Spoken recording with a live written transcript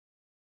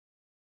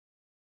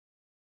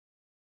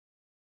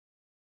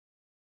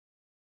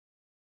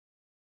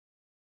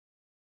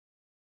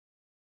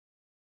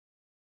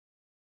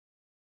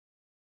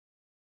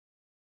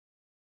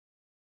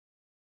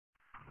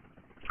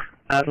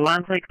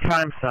Atlantic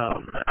time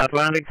zone.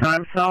 Atlantic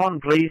time zone,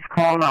 please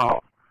call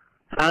now.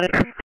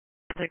 Atlantic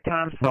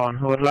time zone,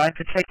 who would like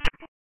to take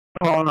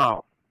call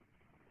now?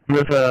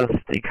 Reverse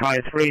the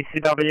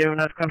Ki3CW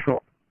net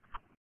control.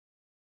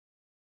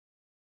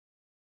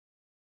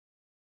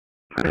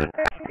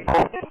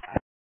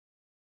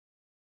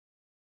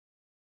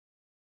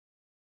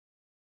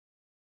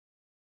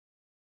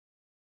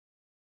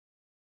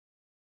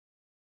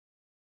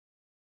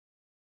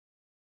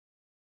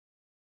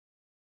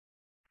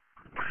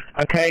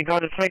 Okay,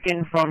 got a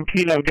check-in from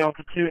Kilo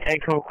Delta 2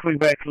 Echo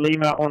Quebec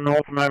Lima on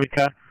North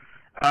America.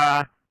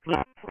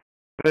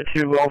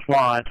 To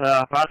worldwide,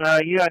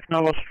 but you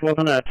acknowledged for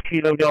the net.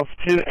 Kilo Delta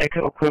 2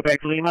 Echo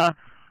Quebec Lima.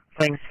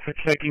 Thanks for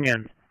checking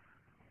in.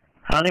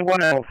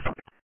 Anyone else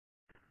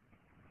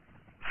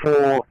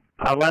for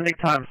Atlantic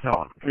time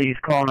zone? Please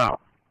call now.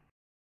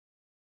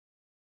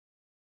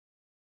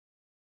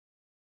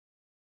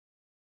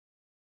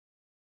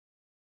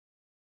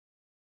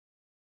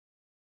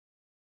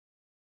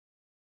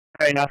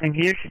 Okay, nothing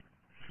here.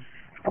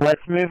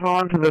 Let's move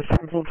on to the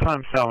Central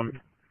time zone.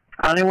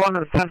 Anyone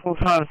in the Central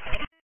time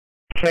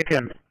check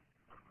in.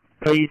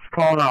 Please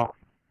call now.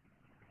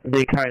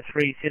 The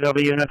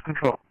Ki3CW net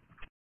control.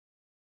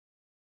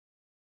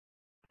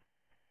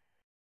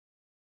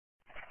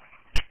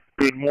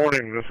 Good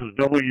morning, this is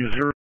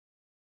W0B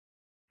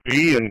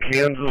in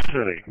Kansas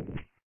City.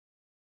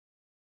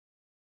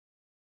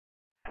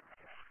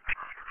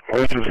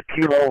 This is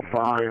Kilo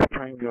 5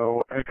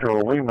 Tango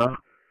Echo Lima,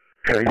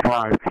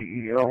 K5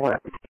 TEL.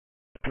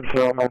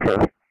 So,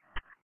 okay.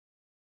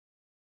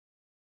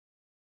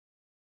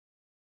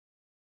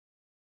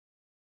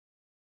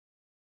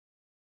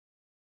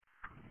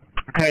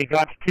 Okay,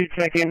 got 2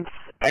 check-ins.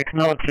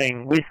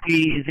 Acknowledging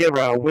Whiskey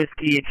 0,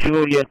 Whiskey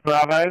Juliet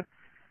Bravo,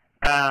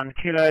 and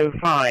Kilo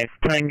 5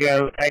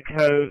 Tango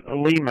Echo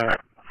Lima.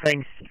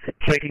 Thanks for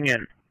checking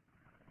in.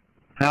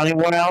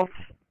 Anyone else?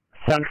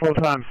 Central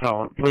time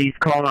zone, please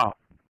call now.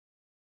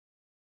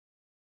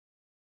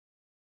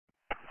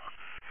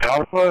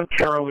 Alpha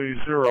Charlie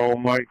 0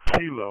 Mike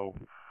Kilo,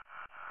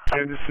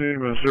 Kansas City,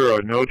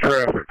 Missouri, no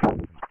traffic.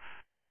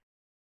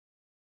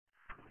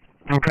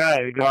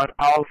 Okay, we got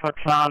Alpha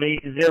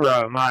Charlie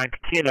 0 Mike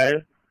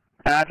Kilo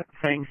at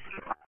things.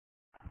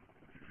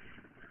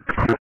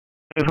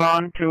 Move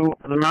on to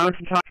the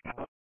Mountain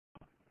Time.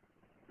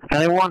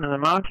 Anyone in the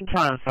Mountain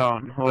Time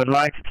Zone who would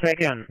like to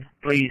check in,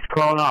 please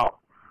call now.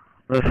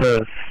 This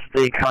is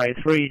the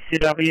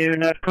Ki3CW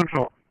net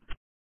control.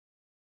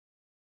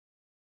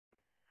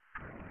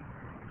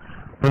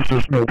 This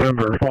is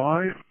November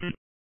 5,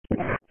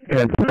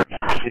 and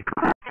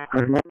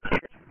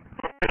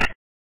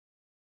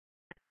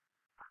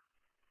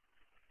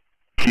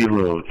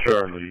Kilo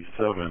Charlie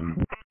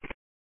 7,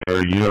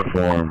 Air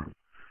Uniform,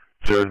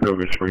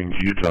 Saratoga Springs,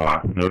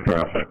 Utah, no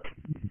traffic.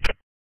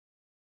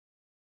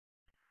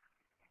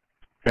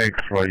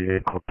 X-Ray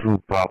Echo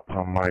 2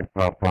 Papa, Mike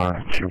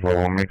Papa,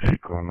 Chihuahua,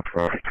 Mexico, no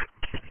traffic.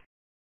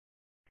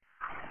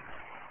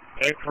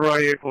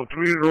 X-Ray Echo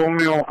 3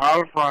 Romeo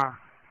Alpha,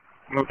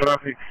 no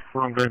traffic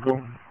from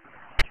Cancun.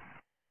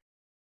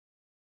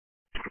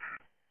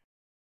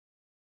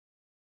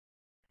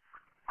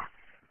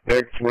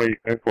 X-Ray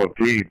Echo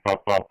 3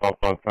 Papa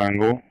Papa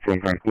Tango from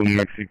Cancun,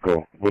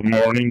 Mexico. Good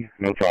morning,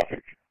 no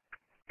traffic.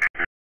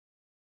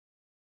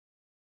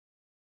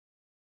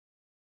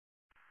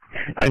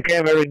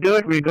 Okay, very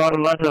good. We got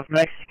a lot of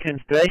Mexican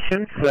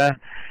stations.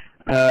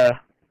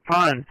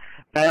 Fine.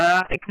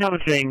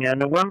 Acknowledging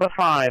November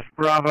 5,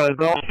 Bravo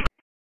Golf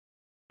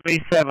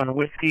 37,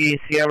 Whiskey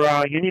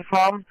Sierra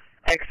Uniform,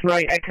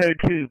 X-Ray Echo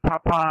 2,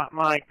 Papa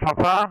Mike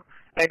Papa,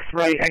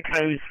 X-Ray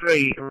Echo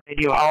 3,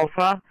 Radio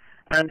Alpha,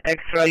 and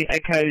X-Ray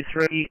Echo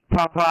 3,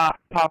 Papa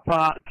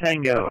Papa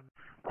Tango.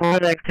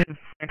 Quite active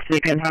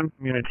Mexican home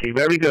community.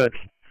 Very good.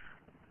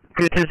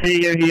 Good to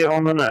see you here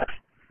on the net.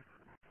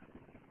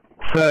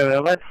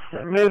 So let's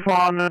move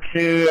on to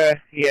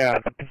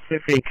the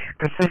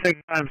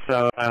Pacific time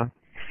zone.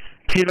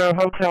 Kilo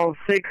Hotel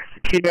 6,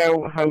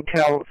 Kilo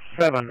Hotel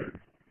 7,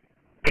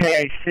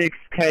 KH6,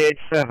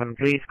 KH7.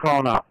 Please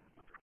call now.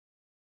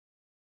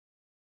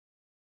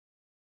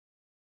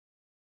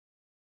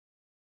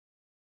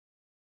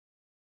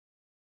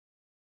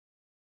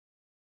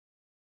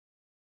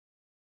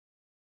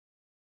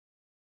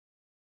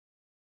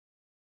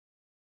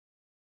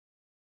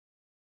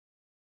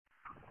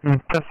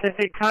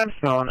 Pacific time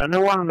zone.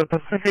 Anyone in the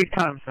Pacific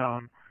time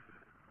zone?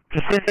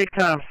 Pacific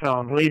time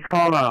zone. Please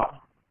call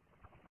now.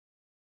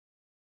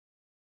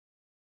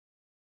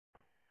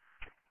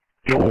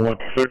 Kilo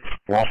 6,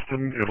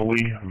 Boston,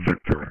 Italy,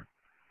 Victor.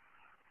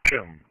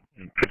 Kim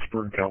in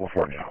Pittsburgh,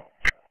 California.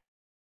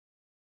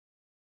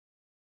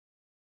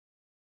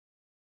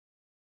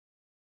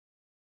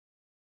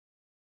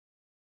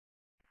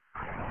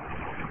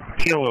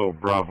 Kilo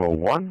Bravo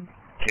 1,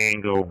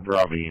 Tango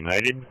Bravo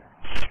United,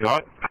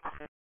 Scott,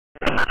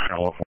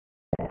 California.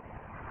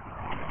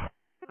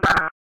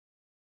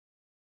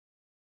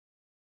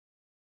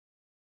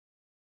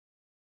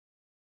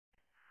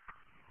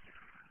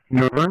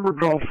 November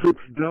Golf 6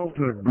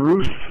 Delta,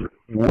 Bruce,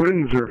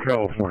 Windsor,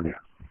 California.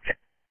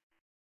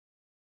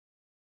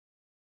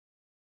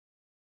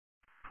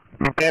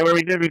 Okay,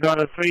 very good. We got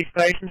 3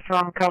 stations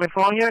from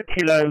California.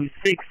 Kilo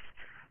 6,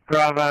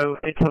 Bravo,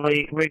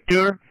 Italy,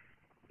 Victor.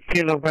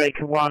 Kilo Break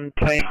 1,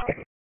 Tank,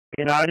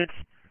 United.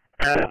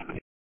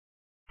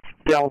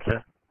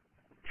 Delta.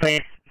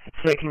 Thanks for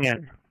checking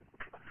in.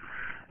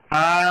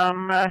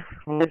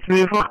 Let's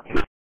move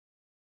on.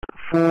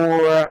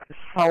 For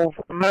South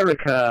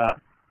America.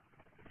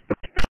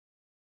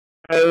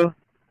 So,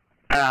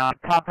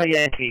 Papa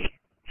Yankee,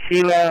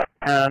 Chile,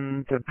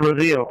 and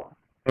Brazil.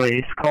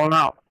 Please call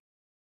now.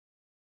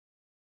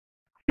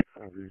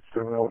 The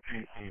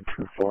 7LEE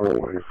too far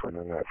away from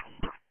the net.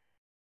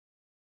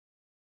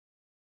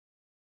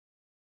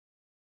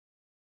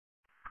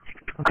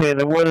 Okay,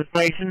 the weather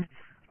station.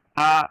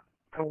 I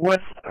was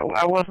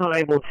not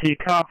able to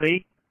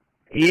copy.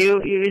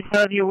 You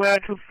said you were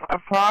too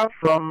far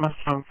from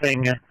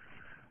something.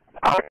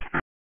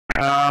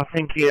 I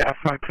think you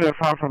are too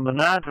far from the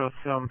net or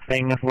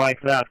something like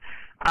that.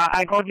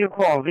 I got your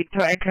call.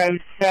 Victor Echo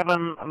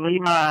 7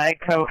 Lima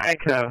Echo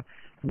Echo.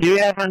 Do you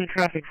have any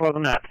traffic for the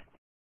net?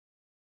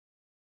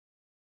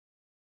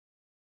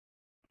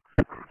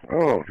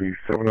 Oh, the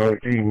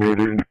 7LE made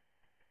it.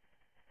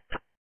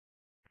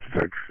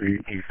 Sexy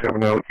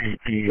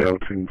E7LEE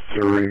out in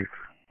Surrey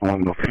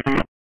on the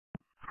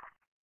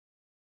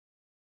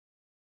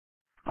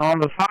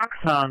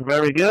Foxhound.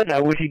 Very good.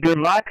 I wish you good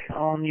luck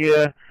on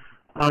your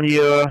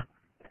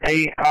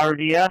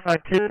ARDF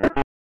activity.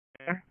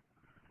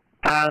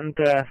 And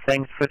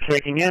thanks for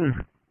checking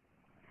in.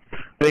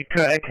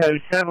 Victor Echo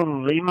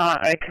 7 Lima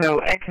Echo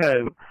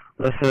Echo.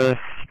 This is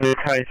the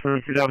case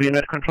for CW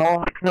net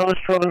control.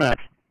 Acknowledged for the net.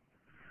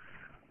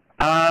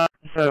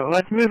 So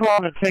let's move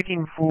on to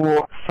checking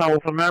for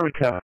South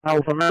America.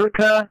 South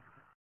America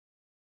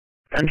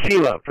and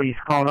Sheila, please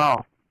call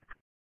now.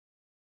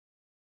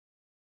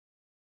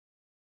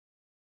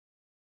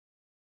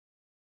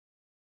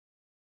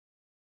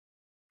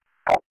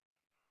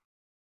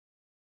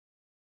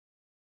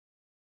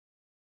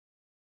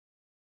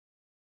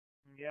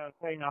 Yeah,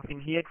 okay, nothing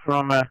here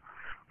from the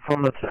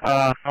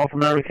South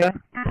America.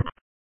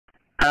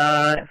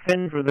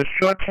 Finish with a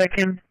short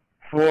check-in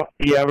for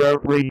Euro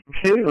Region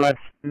 2. Let's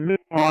move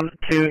on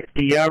to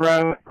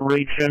Euro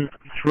Region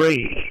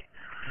 3,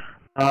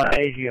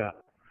 Asia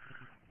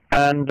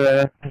and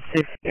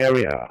Pacific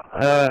area.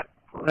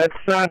 Let's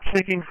start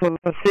checking for the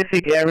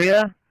Pacific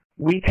area,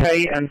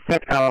 UK and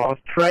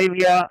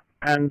Australia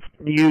and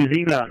New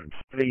Zealand.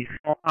 Please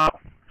call up.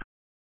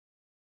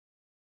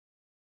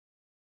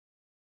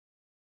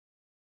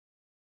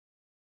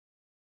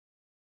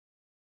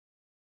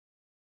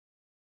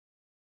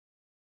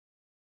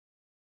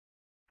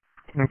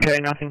 Okay,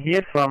 nothing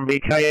here from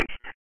VK.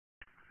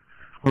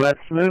 Let's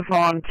move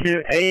on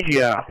to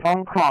Asia,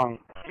 Hong Kong.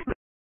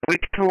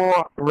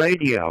 Victor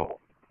Radio.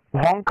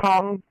 Hong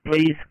Kong,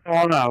 please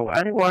call now.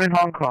 Anyone in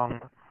Hong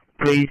Kong,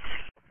 please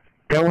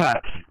go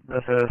ahead.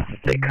 This is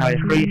the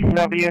Kai3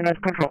 CW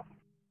unit control.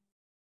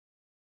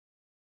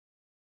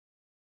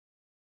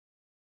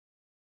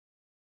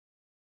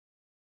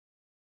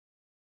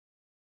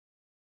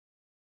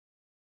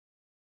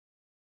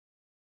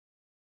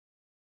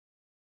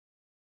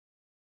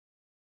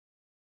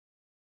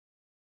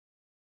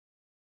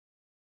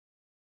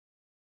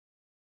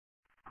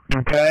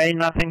 Okay,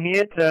 nothing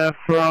here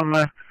from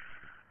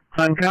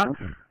Hong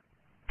Kong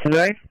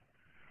today.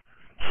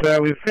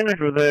 So we finished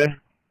with the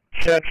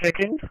share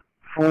check-in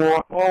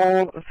for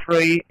all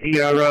 3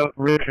 Euro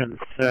regions.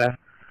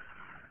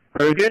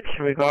 Very good.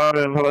 We got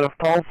a lot of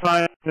call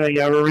signs,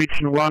 Euro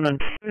region 1 and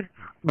 2,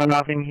 but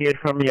nothing here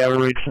from Euro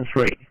region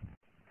 3.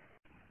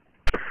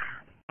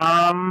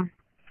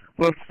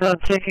 We'll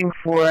start checking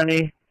for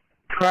any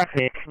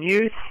traffic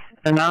news,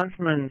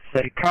 announcements,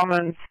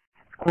 comments,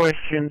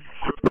 questions,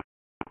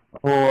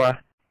 or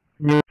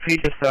new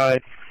feature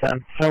sites,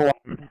 and so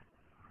on.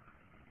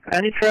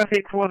 Any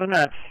traffic for the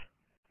net,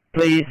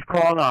 please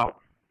call now.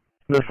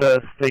 This is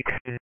the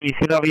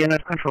ECW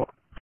net control.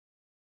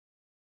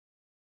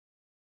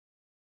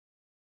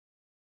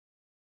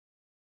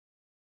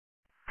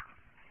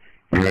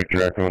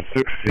 Victor Echo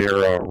 6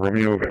 Sierra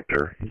Romeo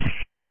Victor.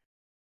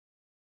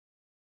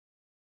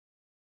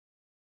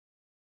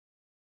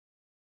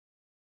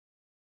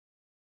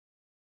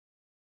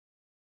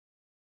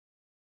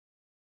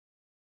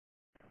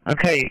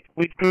 Okay,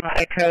 Victor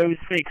Echo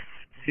 6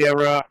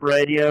 Sierra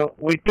Radio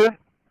Victor.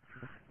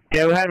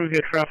 Go ahead with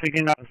your traffic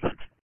announcement.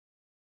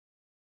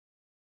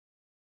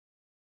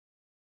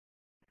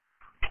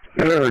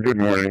 Good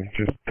morning.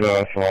 Just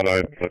thought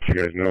I'd let you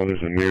guys know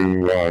there's a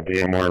new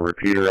DMR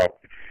repeater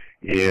up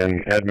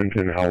in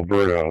Edmonton,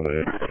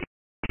 Alberta.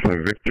 The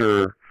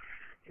Victor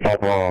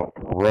Papa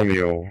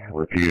Romeo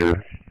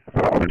repeater.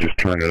 I just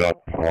turned it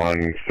up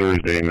on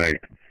Thursday night.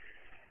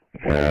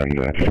 And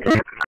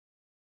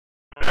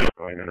just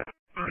going in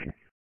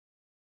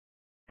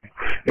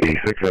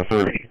 86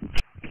 SRV.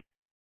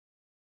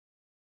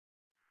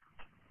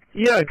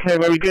 Yeah, okay,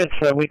 very good.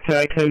 Victor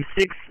Echo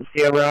 6,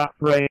 Sierra,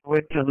 Ray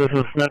Victor, this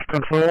is Net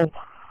Control,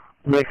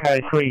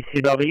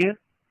 VK3CW.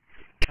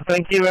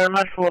 Thank you very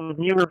much for the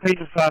new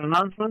repeater side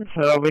announcement.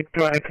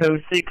 Victor Echo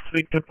 6,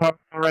 Victor Pop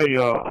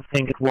Radio, I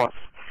think it was.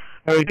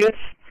 Very good.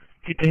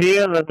 Good to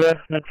hear that the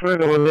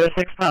network over there is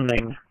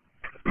expanding.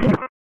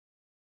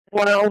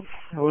 What else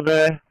with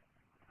the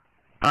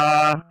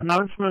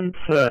announcement,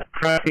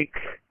 traffic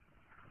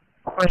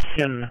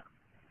question?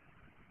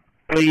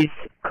 Please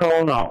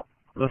call now.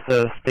 This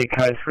is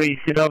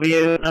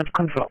VK3CW Net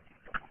Control.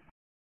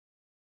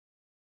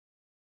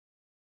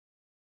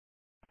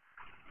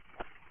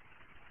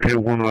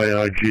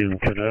 K1IIG in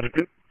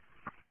Connecticut.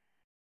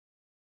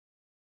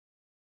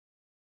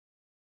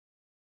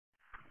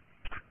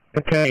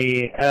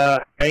 Okay,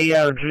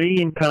 ARG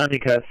in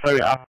Connecticut.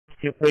 Sorry, I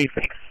missed your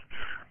prefix.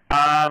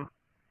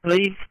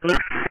 Please.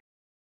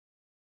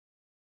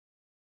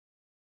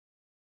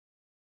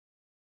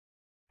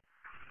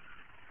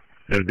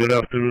 Good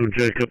afternoon,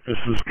 Jacob. This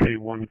is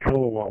K1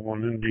 Kilowatt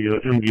 1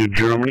 India,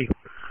 Germany.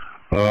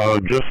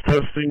 Just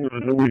testing a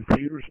new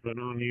repeater. It's been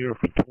on the air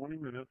for 20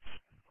 minutes.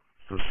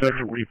 It's the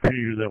second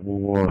repeater that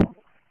will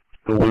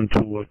go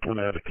into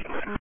Connecticut.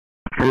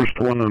 First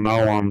one, and now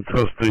I'm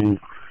testing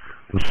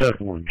the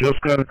second one. Just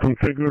got it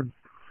configured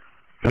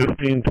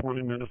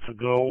 15-20 minutes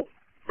ago.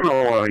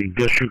 Oh, I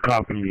guess you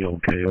copied me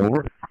okay,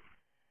 over.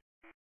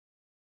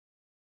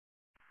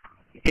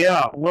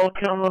 Yeah,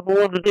 welcome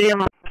aboard the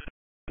DMR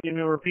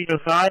repeater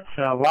side,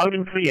 loud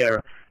and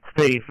clear.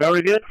 Steve,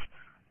 very good.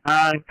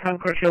 And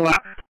congratulations,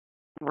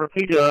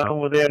 repeater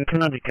over there in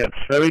Connecticut.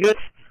 Very good.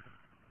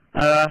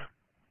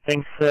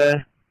 Thanks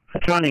for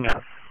joining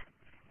us.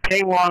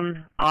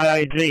 K1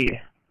 IIG,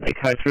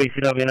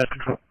 VK3CW Net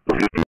Control.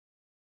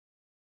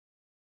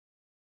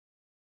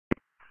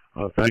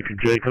 Thank you,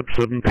 Jacob.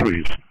 7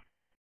 please.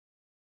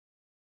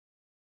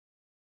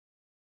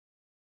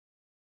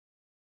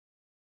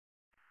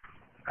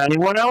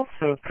 Anyone else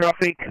with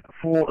traffic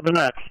for the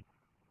net?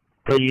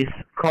 Please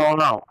call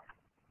now.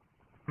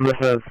 This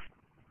is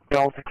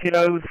Delta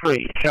Kilo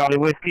 3, Charlie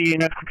Whiskey,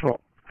 Net Control.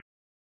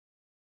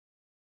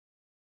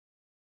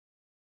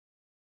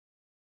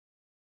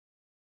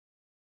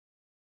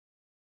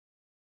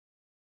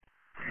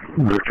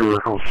 Victor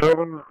Echo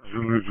 7,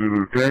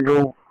 Zulu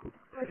Tango,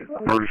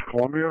 British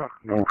Columbia,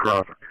 no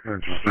traffic.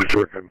 And just a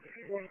second.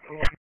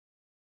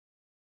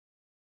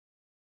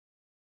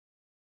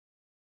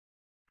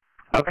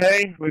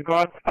 Okay, we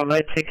got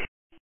electric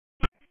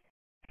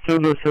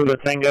Zulu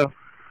Tango.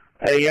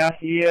 Yeah,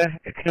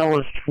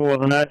 acknowledged for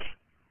the net.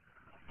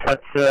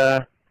 But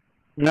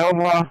no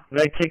more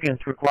late chickens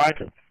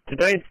required.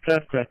 Today it's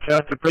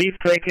just a brief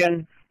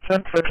take-in,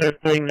 just for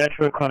testing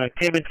network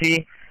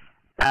connectivity.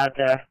 At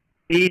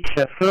each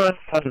first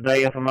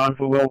Saturday of the month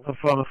we will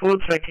perform a full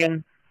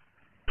check-in,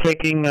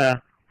 checking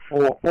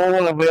for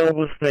all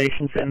available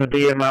stations in the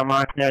DMR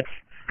MARC net,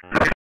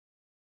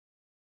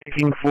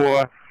 checking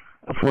for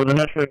the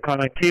network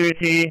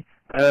connectivity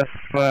of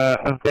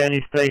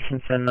any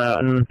stations in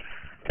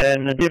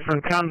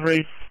different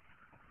countries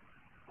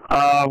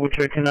which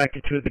are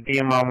connected to the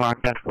DMR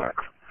MARC network.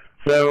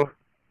 So,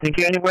 thank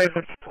you anyway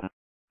for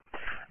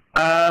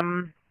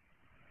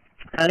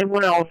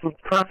anyone else with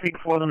traffic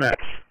for the net?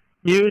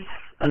 News,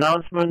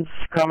 announcements,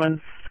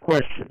 comments,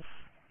 questions.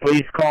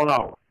 Please call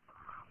now.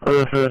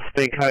 This is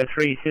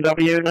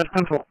VK3CW Net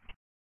Control.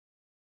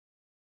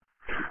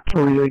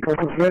 Sorry, Jacob,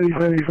 it's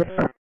very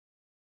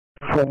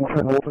from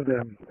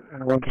Rotterdam.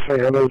 And I want to say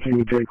hello to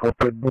you, Jacob.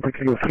 But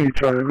Kilo 3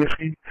 Charlie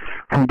Whiskey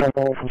from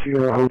Papa Alpha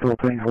Sierra Hotel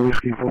Tango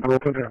Whiskey from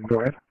Rotterdam.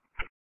 Go ahead.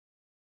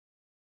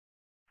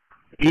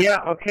 Yeah,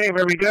 okay,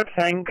 very good.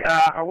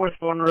 I was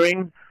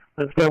wondering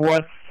if there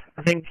was,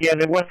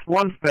 there was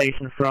one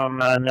station from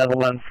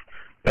Netherlands,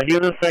 but you're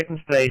the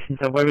second station,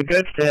 so very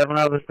good to have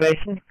another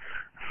station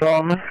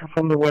from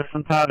the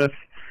western part of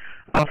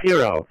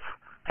Europe.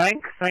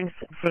 Thanks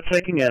for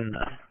checking in.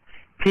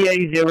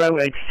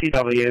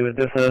 PA0HCW,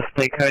 this is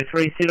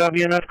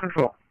VK3CW Net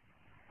Control.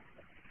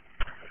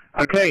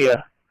 Okay,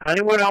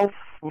 anyone else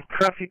with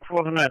traffic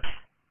for the net?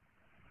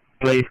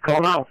 Please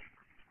call now.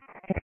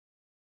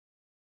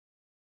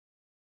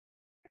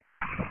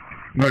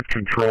 Net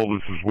Control,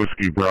 this is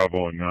Whiskey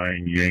Bravo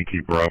 9,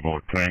 Yankee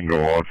Bravo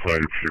Tango outside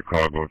of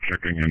Chicago,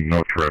 checking in,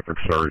 no traffic,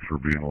 sorry for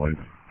being late.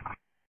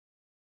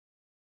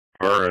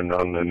 And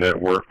on the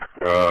network,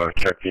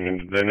 checking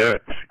into the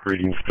net,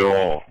 greetings to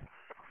all.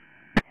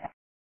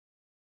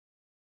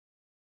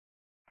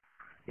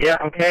 Yeah,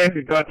 okay,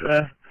 we've got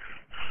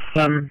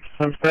some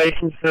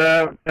stations,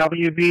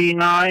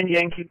 WB9,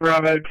 Yankee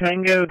Bravo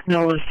Tango,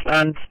 acknowledged,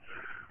 and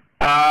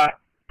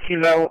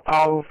Kilo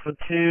Alpha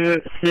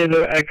 2,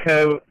 Zulu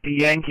Echo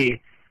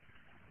Yankee.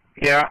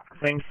 Yeah,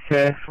 thanks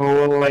for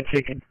all the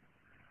chicken.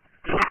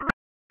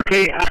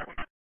 Okay,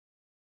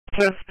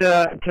 just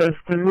to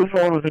move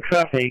on with the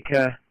traffic,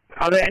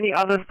 are there any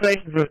other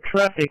stations with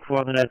traffic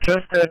for the net?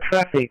 Just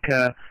traffic,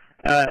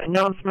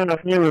 announcement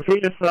of new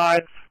repeater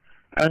sites,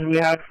 as we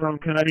had from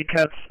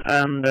Connecticut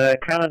and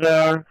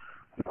Canada.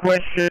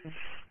 Questions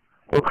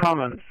or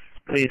comments,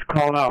 please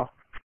call now.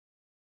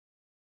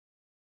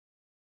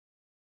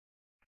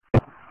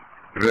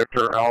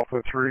 Victor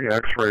Alpha 3,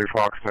 X-Ray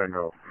Fox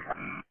Tango.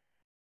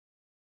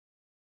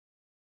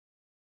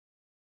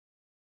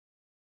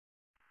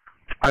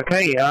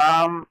 Okay,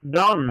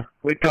 Don,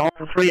 Victor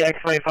Alpha 3,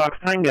 X-Ray Fox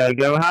Tango,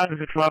 go ahead with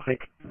the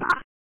traffic.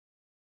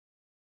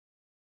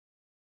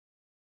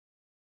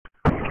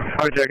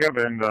 Hi, Jacob,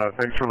 and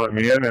thanks for letting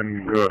me in,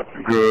 and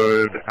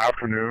good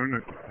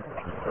afternoon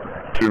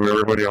to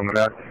everybody on the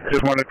net.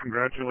 Just want to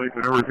congratulate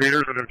the new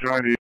repeaters that have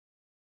joined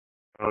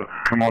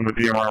come on the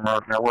DMR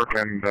MARC network,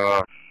 and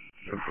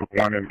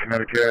one in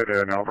Connecticut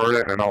and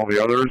Alberta and all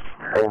the others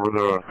over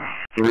the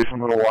recent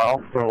little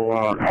while.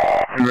 So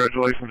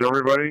congratulations,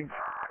 everybody,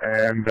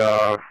 and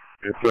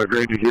it's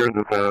great to hear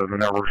that the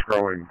network's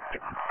growing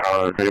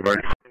day by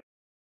day.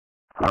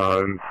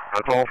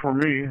 That's all from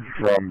me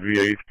from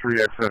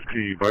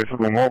VH3XFT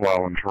Bicycle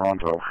Mobile in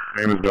Toronto.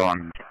 Name is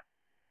Don.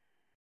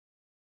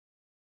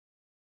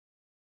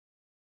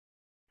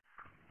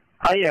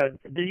 Oh yeah,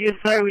 did you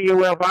say you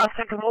were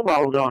Bicycle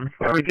Mobile, Don?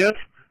 Very good.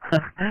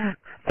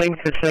 Thanks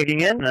for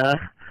checking in.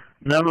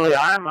 Normally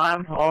I'm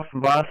off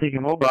Bicycle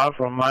Mobile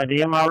from my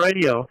DMR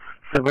radio,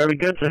 so very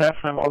good to have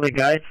some other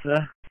guys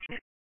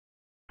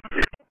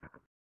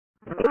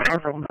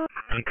from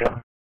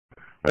Mexico.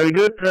 Very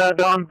good,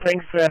 Don.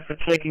 Thanks for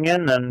checking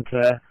in, and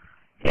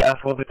yeah,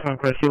 for the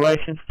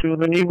congratulations to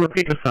the new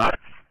repeater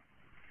sites.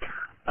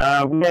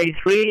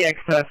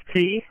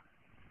 VA3XFT,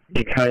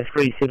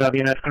 DK3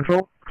 CW net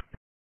control.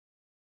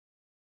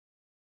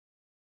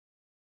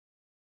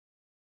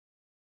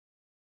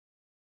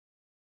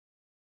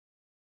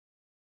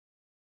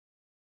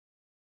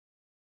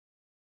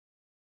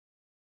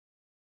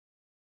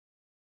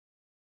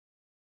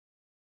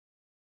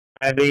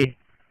 Maybe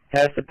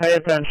has to pay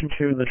attention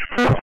to the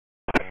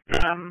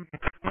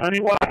only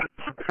one.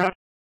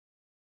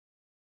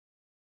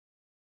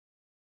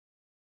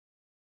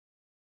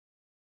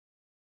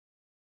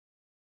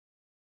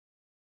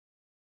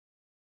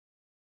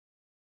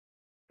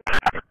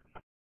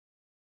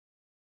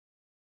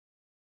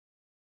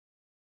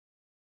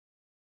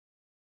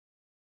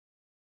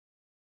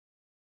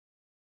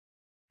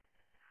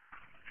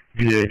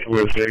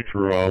 VH-USA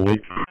for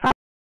week.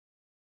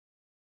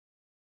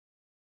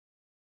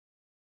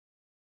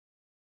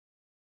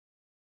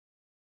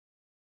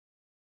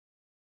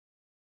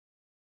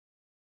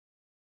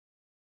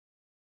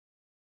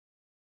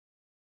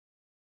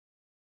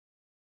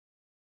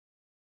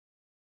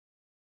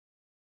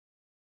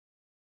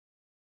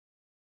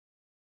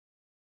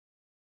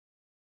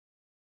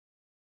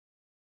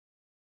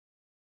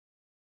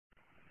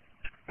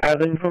 As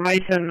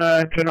information,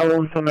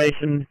 general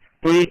information,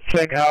 please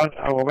check out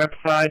our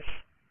website,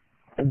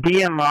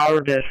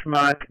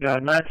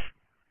 dmr-marc.net,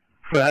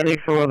 for any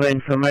further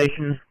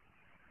information.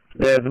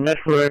 There's a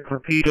network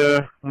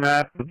repeater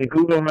map with the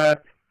Google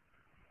map,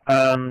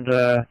 and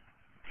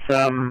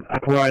some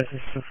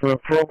advices for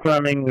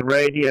programming the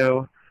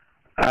radio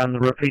and the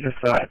repeater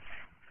sites.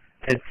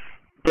 It's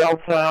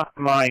Delta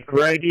Mike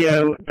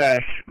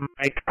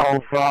Radio-Mike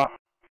Alpha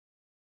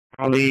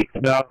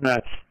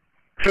 .net.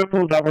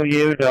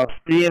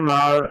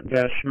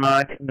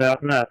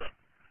 www.dmr-marc.net.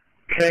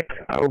 Check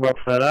our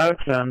website out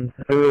and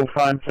you will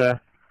find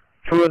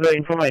further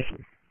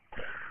information.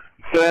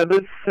 So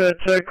this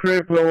tech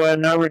group will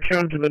now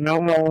return to the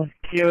normal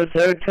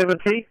QSO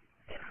activity,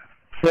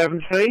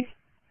 7C,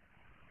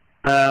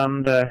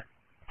 and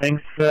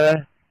thanks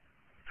for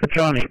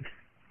joining.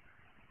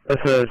 This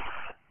is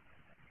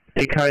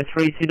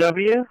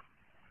DK3CW,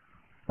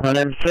 my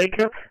name is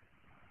Jacob,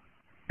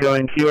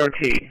 going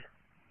QRT.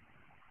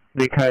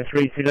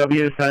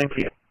 DK3CW, thank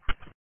you.